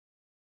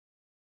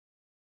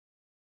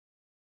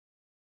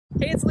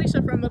Hey, it's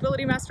Alicia from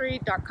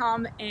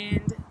mobilitymastery.com,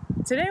 and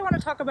today I want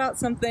to talk about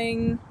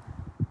something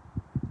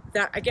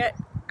that I get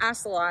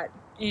asked a lot,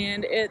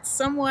 and it's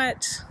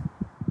somewhat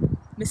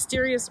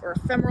mysterious or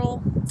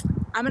ephemeral.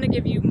 I'm going to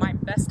give you my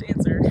best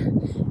answer,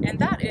 and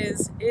that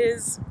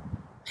is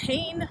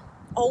pain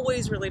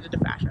always related to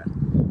fascia?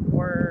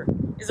 Or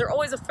is there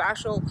always a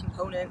fascial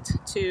component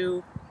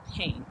to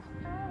pain?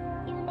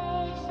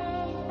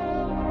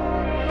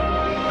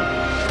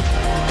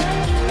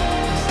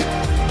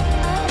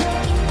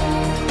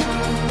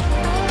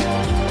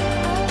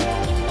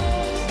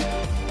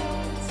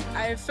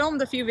 I've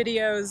filmed a few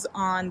videos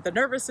on the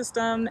nervous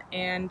system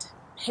and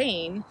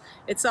pain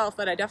itself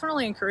that I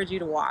definitely encourage you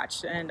to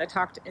watch, and I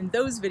talked in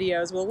those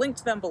videos, we'll link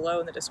to them below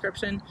in the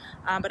description,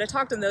 but I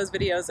talked in those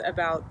videos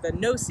about the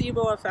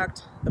nocebo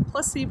effect, the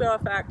placebo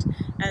effect,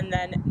 and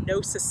then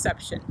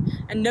nociception.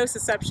 And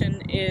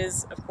nociception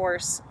is, of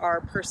course, our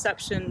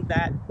perception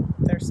that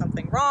there's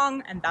something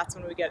wrong, and that's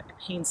when we get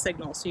a pain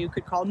signal. So you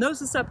could call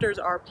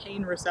nociceptors our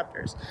pain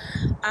receptors.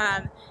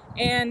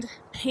 And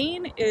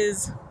pain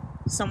is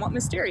somewhat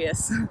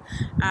mysterious.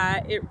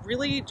 It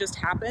really just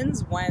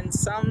happens when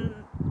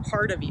some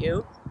part of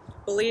you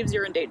believes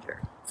you're in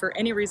danger for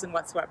any reason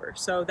whatsoever.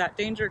 So that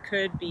danger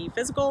could be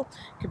physical,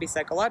 could be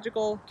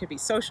psychological, could be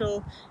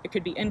social, it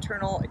could be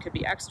internal, it could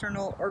be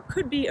external, or it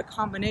could be a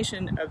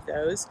combination of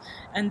those.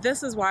 And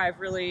this is why I've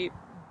really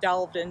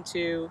delved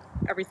into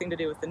everything to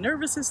do with the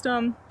nervous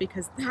system,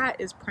 because that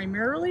is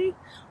primarily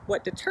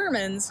what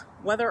determines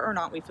whether or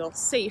not we feel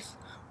safe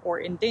or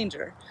in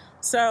danger.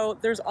 So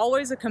there's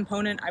always a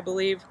component, I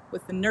believe,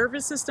 with the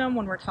nervous system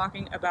when we're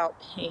talking about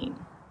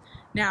pain.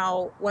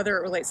 Now, whether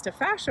it relates to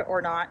fascia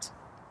or not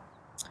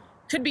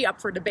could be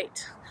up for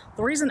debate.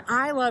 The reason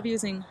I love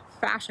using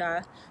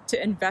fascia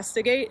to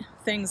investigate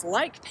things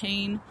like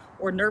pain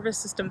or nervous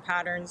system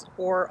patterns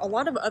or a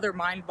lot of other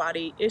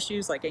mind-body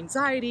issues like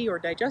anxiety or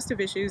digestive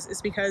issues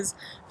is because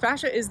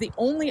fascia is the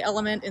only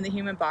element in the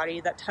human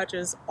body that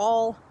touches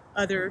all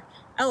other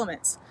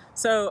elements.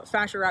 So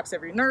fascia wraps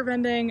every nerve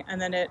ending, and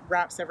then it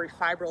wraps every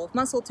fibril of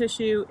muscle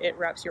tissue, it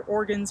wraps your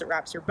organs, it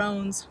wraps your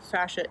bones.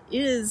 Fascia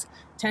is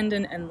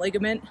tendon and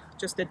ligament,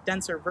 just a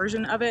denser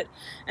version of it.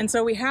 And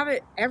so we have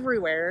it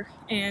everywhere,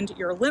 and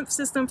your lymph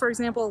system, for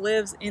example,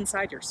 lives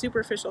inside your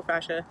superficial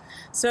fascia.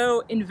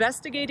 So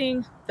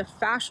investigating the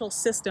fascial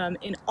system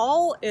in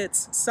all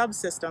its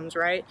subsystems,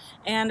 right,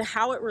 and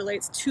how it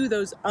relates to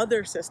those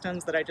other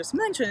systems that I just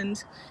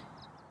mentioned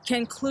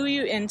can clue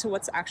you into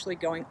what's actually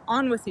going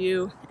on with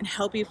you and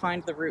help you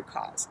find the root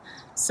cause.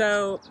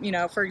 So,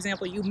 for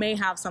example, you may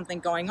have something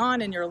going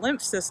on in your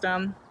lymph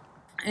system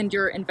and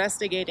you're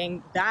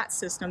investigating that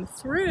system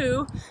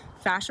through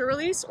fascia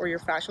release or your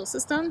fascial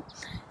system,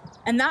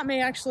 and that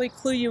may actually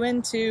clue you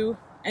into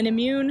an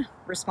immune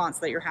response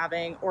that you're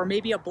having, or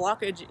maybe a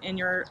blockage in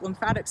your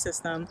lymphatic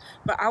system.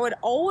 But I would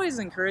always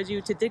encourage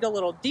you to dig a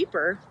little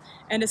deeper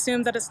and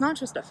assume that it's not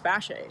just a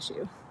fascia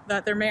issue,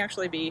 that there may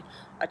actually be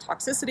a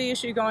toxicity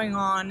issue going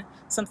on,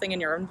 something in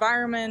your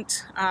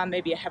environment,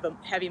 maybe a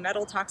heavy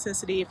metal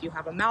toxicity if you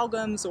have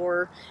amalgams,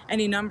 or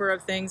any number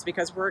of things,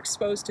 because we're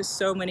exposed to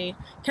so many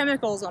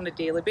chemicals on a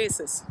daily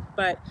basis.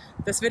 But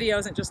this video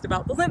isn't just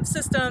about the lymph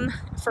system.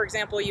 For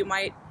example, you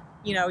might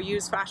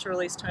use fascia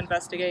release to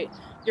investigate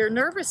your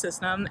nervous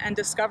system and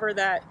discover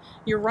that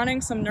you're running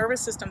some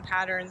nervous system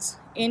patterns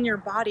in your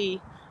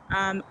body,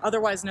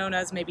 otherwise known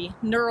as maybe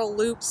neural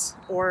loops,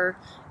 or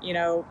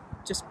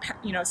just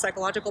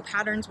psychological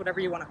patterns, whatever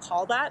you want to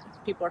call that.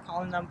 People are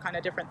calling them kind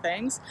of different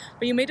things,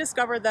 but you may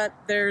discover that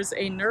there's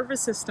a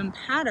nervous system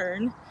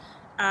pattern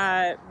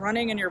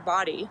running in your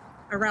body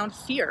around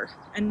fear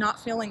and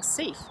not feeling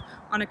safe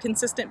on a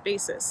consistent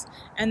basis.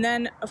 And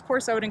then, of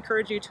course, I would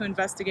encourage you to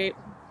investigate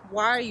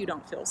why you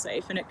don't feel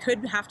safe. And it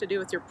could have to do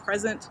with your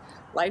present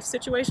life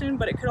situation,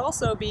 but it could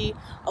also be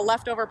a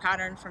leftover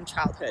pattern from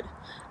childhood.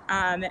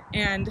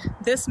 And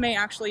this may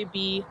actually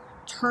be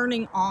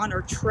turning on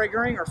or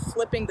triggering or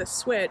flipping the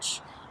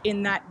switch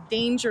in that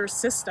danger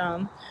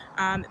system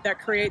that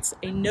creates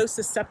a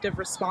nociceptive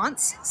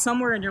response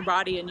somewhere in your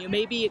body, and you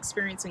may be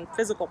experiencing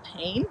physical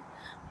pain,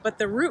 but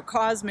the root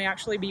cause may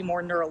actually be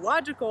more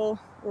neurological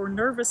or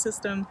nervous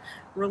system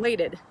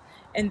related.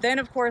 And then,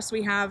 of course,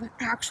 we have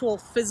actual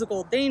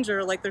physical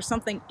danger, like there's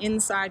something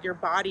inside your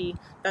body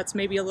that's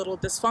maybe a little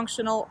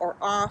dysfunctional or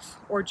off,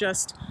 or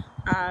just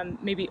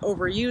maybe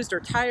overused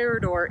or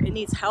tired, or it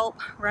needs help,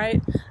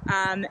 right?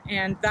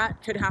 And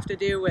that could have to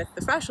do with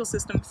the fascial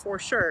system for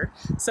sure.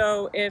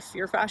 So if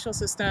your fascial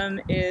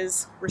system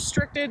is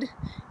restricted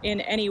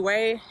in any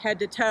way, head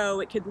to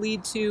toe, it could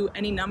lead to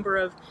any number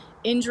of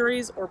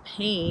injuries or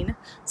pain,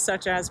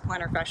 such as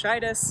plantar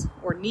fasciitis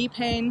or knee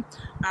pain,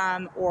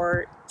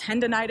 or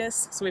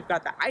tendonitis. So we've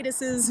got the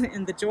itises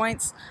in the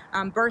joints,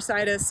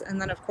 bursitis, and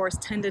then of course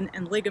tendon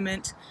and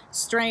ligament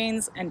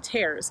strains and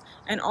tears.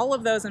 And all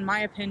of those, in my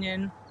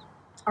opinion,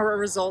 are a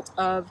result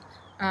of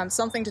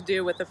something to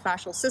do with the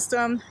fascial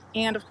system,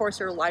 and of course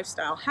your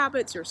lifestyle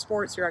habits, your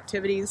sports, your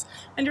activities,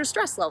 and your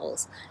stress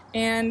levels.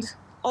 And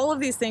all of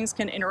these things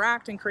can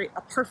interact and create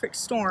a perfect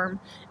storm,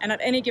 and at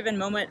any given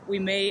moment we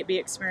may be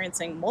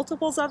experiencing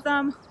multiples of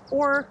them,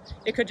 or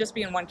it could just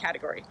be in one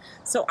category.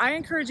 So I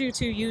encourage you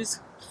to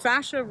use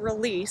fascia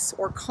release,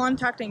 or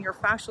contacting your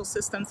fascial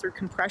system through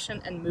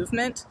compression and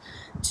movement,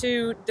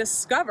 to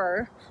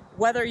discover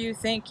whether you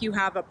think you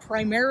have a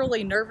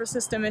primarily nervous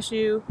system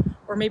issue,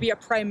 or maybe a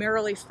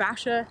primarily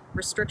fascia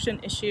restriction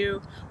issue,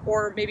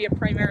 or maybe a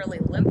primarily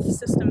lymph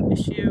system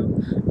issue.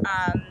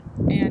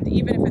 And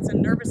even if it's a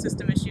nervous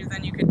system issue,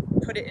 then you could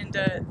put it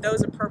into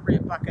those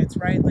appropriate buckets,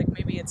 right? Like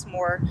maybe it's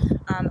more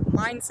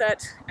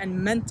mindset and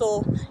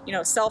mental,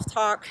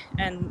 self-talk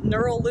and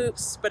neural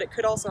loops, but it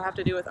could also have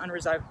to do with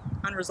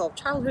unresolved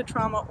childhood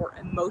trauma or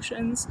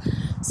emotions.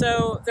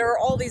 So there are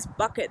all these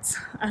buckets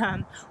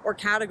or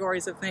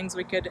categories of things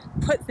we could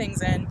put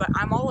things in, but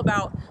I'm all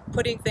about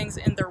putting things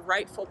in their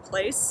rightful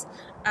place.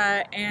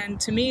 And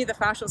to me, the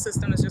fascial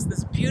system is just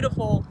this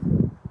beautiful,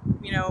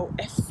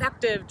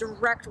 effective,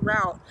 direct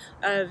route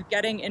of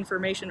getting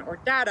information or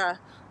data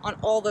on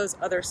all those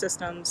other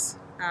systems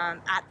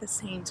at the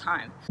same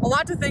time. A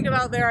lot to think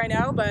about there, I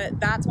know, but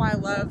that's why I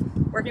love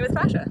working with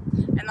fascia.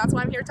 And that's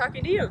why I'm here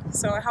talking to you.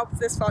 So I hope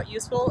this felt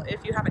useful.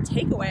 If you have a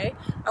takeaway,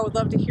 I would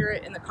love to hear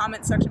it in the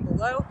comments section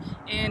below.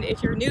 And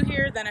if you're new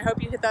here, then I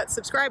hope you hit that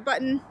subscribe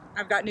button.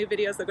 I've got new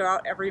videos that go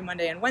out every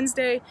Monday and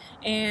Wednesday.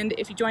 And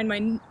if you join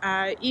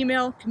my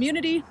email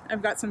community,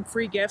 I've got some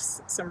free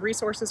gifts, some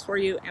resources for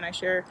you, and I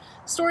share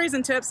stories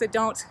and tips that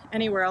don't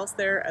anywhere else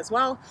there as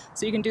well.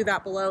 So you can do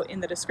that below in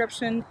the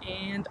description,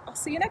 and I'll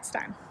see you next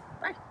time.